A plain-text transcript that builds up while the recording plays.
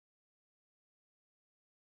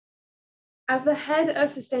As the head of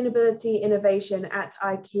sustainability innovation at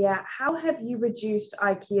IKEA, how have you reduced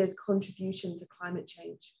IKEA's contribution to climate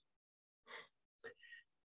change?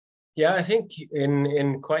 Yeah, I think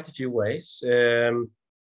in quite a few ways. To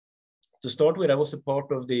start with, I was a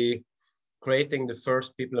part of the creating the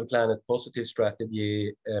first People and Planet Positive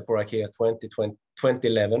strategy for IKEA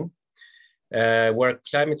 2011, where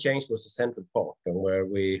climate change was a central part and where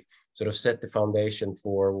we sort of set the foundation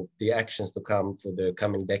for the actions to come for the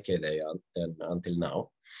coming decade and until now.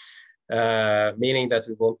 Meaning that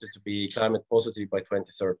we wanted to be climate positive by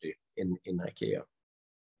 2030 in IKEA.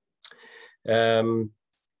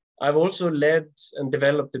 I've also led and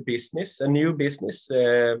developed a new business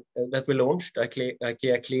that we launched,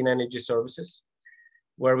 IKEA Clean Energy Services,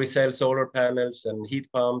 where we sell solar panels and heat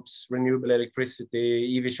pumps, renewable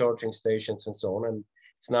electricity, EV charging stations, and so on. And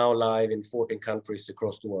it's now live in 14 countries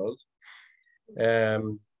across the world.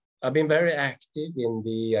 I've been very active in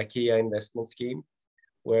the IKEA investment scheme,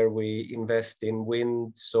 where we invest in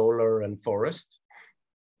wind, solar, and forest.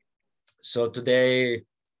 So today,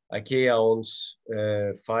 IKEA owns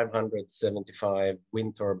 575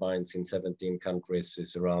 wind turbines in 17 countries.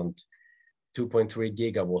 It's around 2.3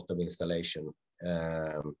 gigawatt of installation.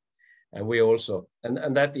 And we also,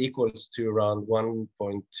 and that equals to around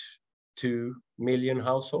 1.2 million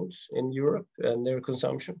households in Europe and their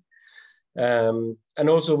consumption. And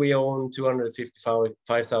also we own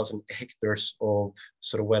 255,000 hectares of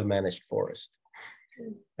sort of well-managed forest.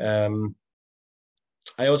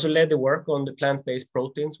 I also led the work on the plant-based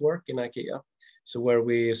proteins work in IKEA. So where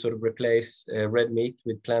we sort of replace red meat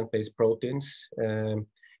with plant-based proteins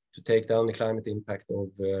to take down the climate impact of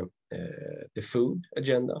the food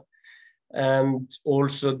agenda. And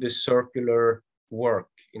also the circular work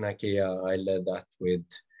in IKEA, I led that with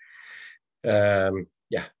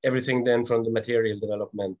everything then from the material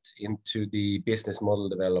development into the business model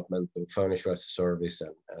development of furniture as a service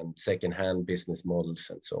and second-hand business models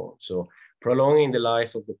and so on. So prolonging the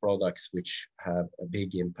life of the products which have a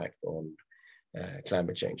big impact on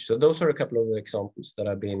climate change. So those are a couple of examples that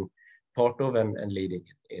I've been part of and leading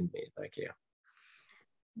in IKEA.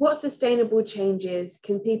 What sustainable changes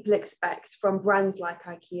can people expect from brands like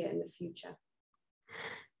IKEA in the future?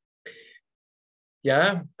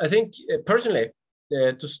 Yeah, I think personally,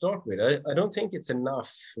 to start with, I don't think it's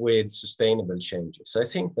enough with sustainable changes. I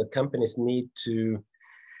think that companies need to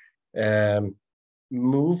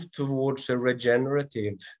move towards a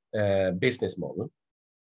regenerative business model.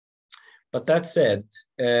 But that said,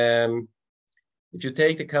 if you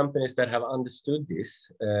take the companies that have understood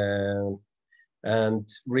this and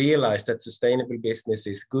realize that sustainable business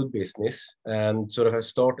is good business and sort of have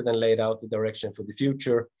started and laid out the direction for the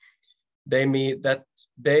future, they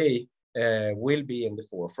will be in the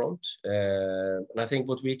forefront. And I think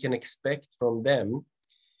what we can expect from them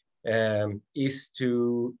is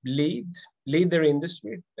to lead their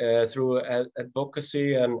industry through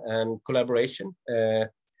advocacy and collaboration.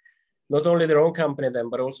 Not only their own company then,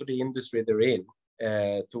 but also the industry they're in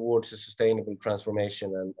towards a sustainable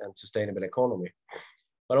transformation and sustainable economy.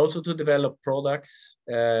 But also to develop products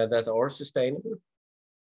that are sustainable,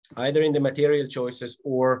 either in the material choices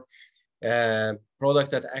or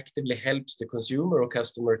product that actively helps the consumer or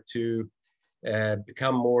customer to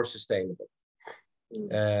become more sustainable.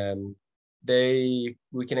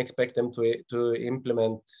 We can expect them to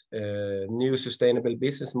implement new sustainable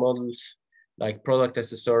business models like product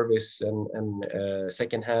as a service and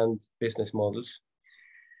second-hand business models.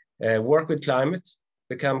 Work with climate,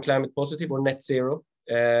 become climate positive or net zero,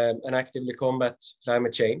 and actively combat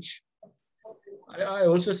climate change. I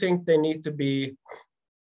also think they need to be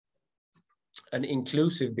an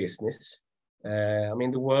inclusive business. I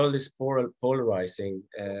mean, the world is polarizing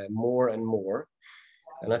more and more.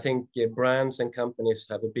 And I think brands and companies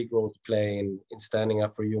have a big role to play in standing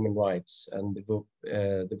up for human rights and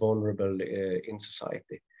the vulnerable in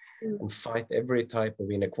society and fight every type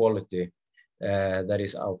of inequality that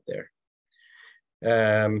is out there.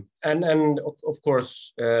 And of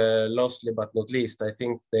course, lastly but not least, I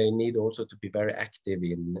think they need also to be very active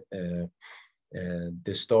in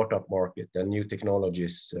the startup market and new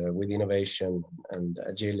technologies with innovation and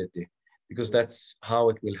agility, because that's how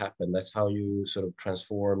it will happen. That's how you sort of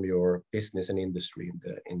transform your business and industry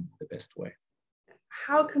in the best way.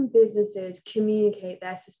 How can businesses communicate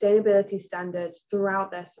their sustainability standards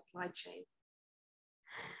throughout their supply chain?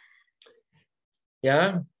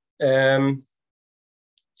 Yeah,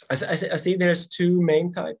 I see there's two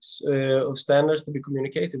main types of standards to be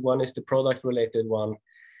communicated. One is the product-related one,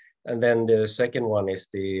 and then the second one is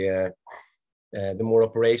the more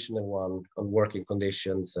operational one on working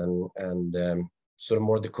conditions and sort of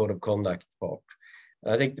more the code of conduct part.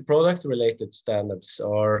 I think the product-related standards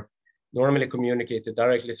are normally communicated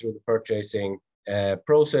directly through the purchasing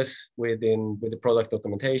process with the product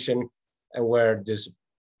documentation, and where the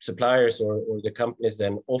suppliers or the companies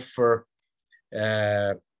then offer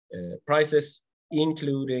prices,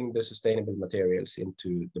 including the sustainable materials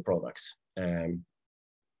into the products.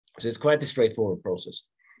 So it's quite a straightforward process.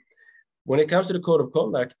 When it comes to the code of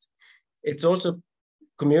conduct, it's also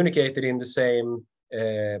communicated in the same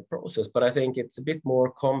process, but I think it's a bit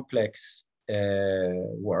more complex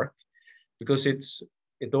work, because it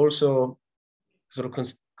also sort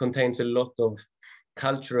of contains a lot of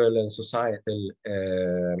cultural and societal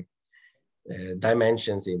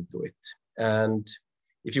dimensions into it. And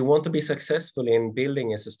if you want to be successful in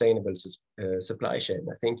building a sustainable supply chain,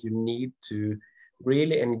 I think you need to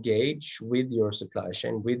really engage with your supply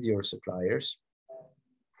chain, with your suppliers,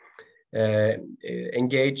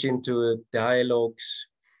 engage into dialogues,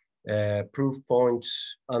 proof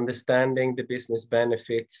points, understanding the business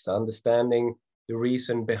benefits, understanding the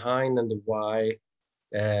reason behind and the why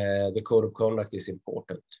the code of conduct is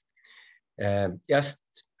important. Just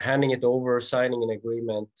handing it over, signing an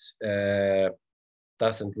agreement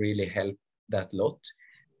doesn't really help that lot.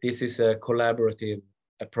 This is a collaborative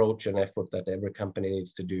approach and effort that every company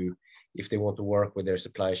needs to do if they want to work with their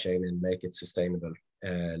supply chain and make it sustainable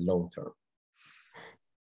long term.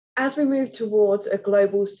 As we move towards a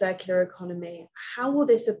global circular economy, how will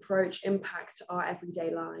this approach impact our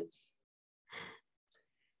everyday lives?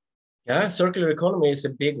 Yeah, circular economy is a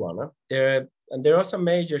big one. Huh? There are some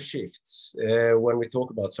major shifts when we talk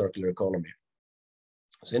about circular economy.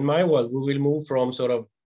 So in my world, we will move from sort of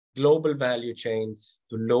global value chains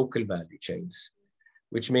to local value chains,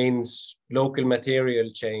 which means local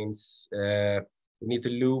material chains. We need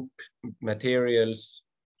to loop materials,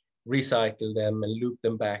 recycle them, and loop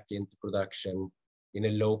them back into production in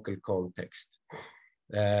a local context.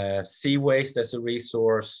 See waste as a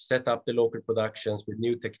resource, set up the local productions with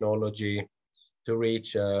new technology to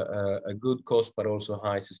reach a good cost, but also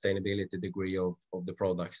high sustainability degree of the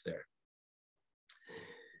products there.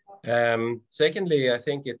 Secondly, I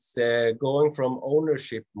think it's going from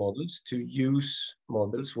ownership models to use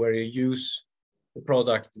models, where you use the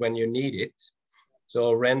product when you need it.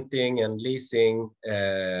 So renting and leasing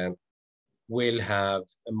will have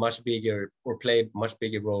a much bigger, or play a much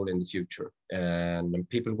bigger role in the future, and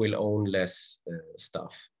people will own less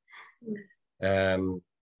stuff.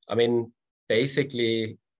 I mean,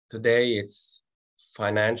 basically today it's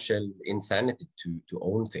financial insanity to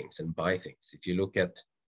own things and buy things. If you look at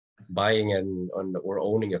buying or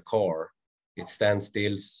owning a car, it stands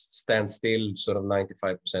still sort of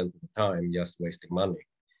 95% of the time, just wasting money.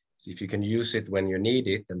 So if you can use it when you need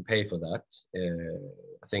it and pay for that,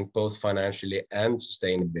 I think both financially and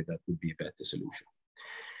sustainably, that would be a better solution.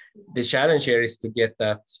 The challenge here is to get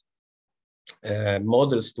that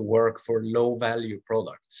models to work for low value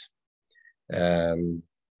products.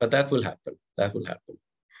 But that will happen. That will happen.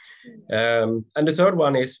 And the third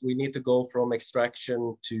one is we need to go from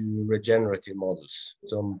extraction to regenerative models.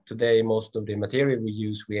 So today, most of the material we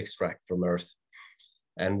use, we extract from Earth,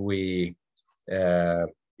 and we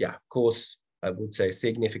cause, I would say,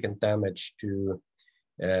 significant damage to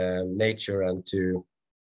nature and to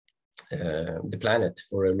the planet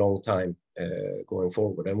for a long time going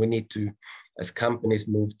forward. And we need to, as companies,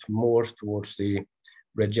 move more towards the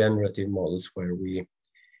regenerative models, where we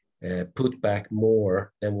put back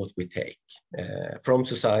more than what we take from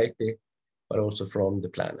society, but also from the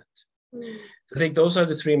planet. I think those are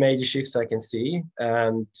the three major shifts I can see,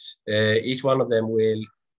 and each one of them will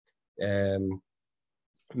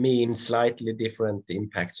mean slightly different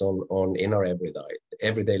impacts in our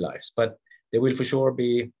everyday lives. But there will for sure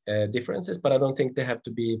be differences, but I don't think they have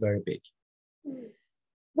to be very big.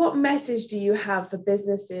 What message do you have for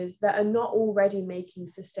businesses that are not already making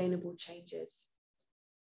sustainable changes?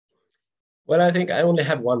 Well, I think I only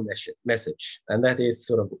have one message, and that is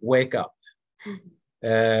sort of wake up.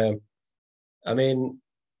 I mean,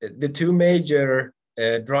 the two major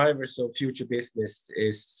drivers of future business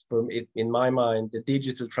is, in my mind, the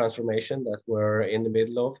digital transformation that we're in the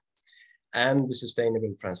middle of, and the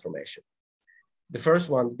sustainable transformation. The first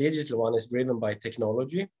one, the digital one, is driven by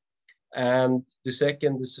technology, and the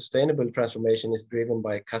second, the sustainable transformation, is driven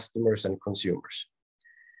by customers and consumers.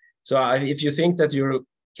 So if you think that you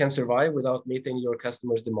can survive without meeting your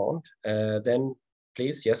customers' demand, then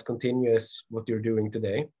please, yes, continue as what you're doing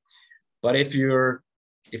today. But if you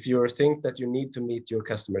think that you need to meet your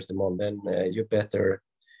customers' demand, then you better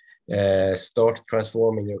start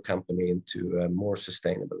transforming your company into a more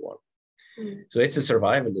sustainable one. So it's a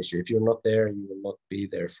survival issue. If you're not there, you will not be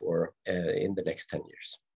there for in the next 10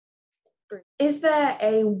 years. Is there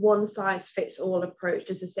a one-size-fits-all approach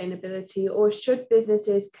to sustainability, or should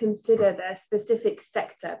businesses consider their specific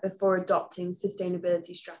sector before adopting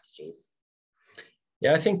sustainability strategies?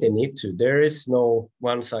 Yeah, I think they need to. There is no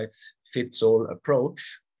one-size-fits-all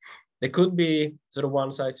approach. There could be sort of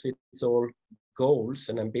one-size-fits-all goals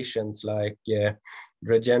and ambitions like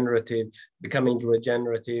becoming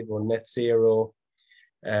regenerative or net zero.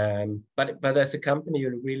 But as a company,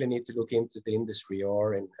 you really need to look into the industry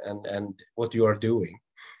you're in and what you are doing.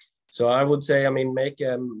 So I would say, I mean, make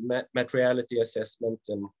a materiality assessment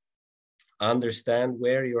and understand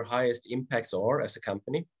where your highest impacts are as a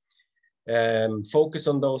company. Focus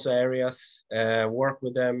on those areas, work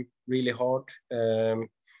with them really hard,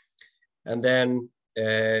 and then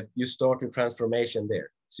you start your transformation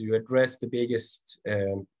there. So you address the biggest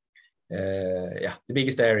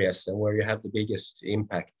areas and where you have the biggest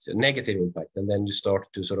impact, negative impact, and then you start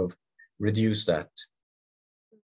to sort of reduce that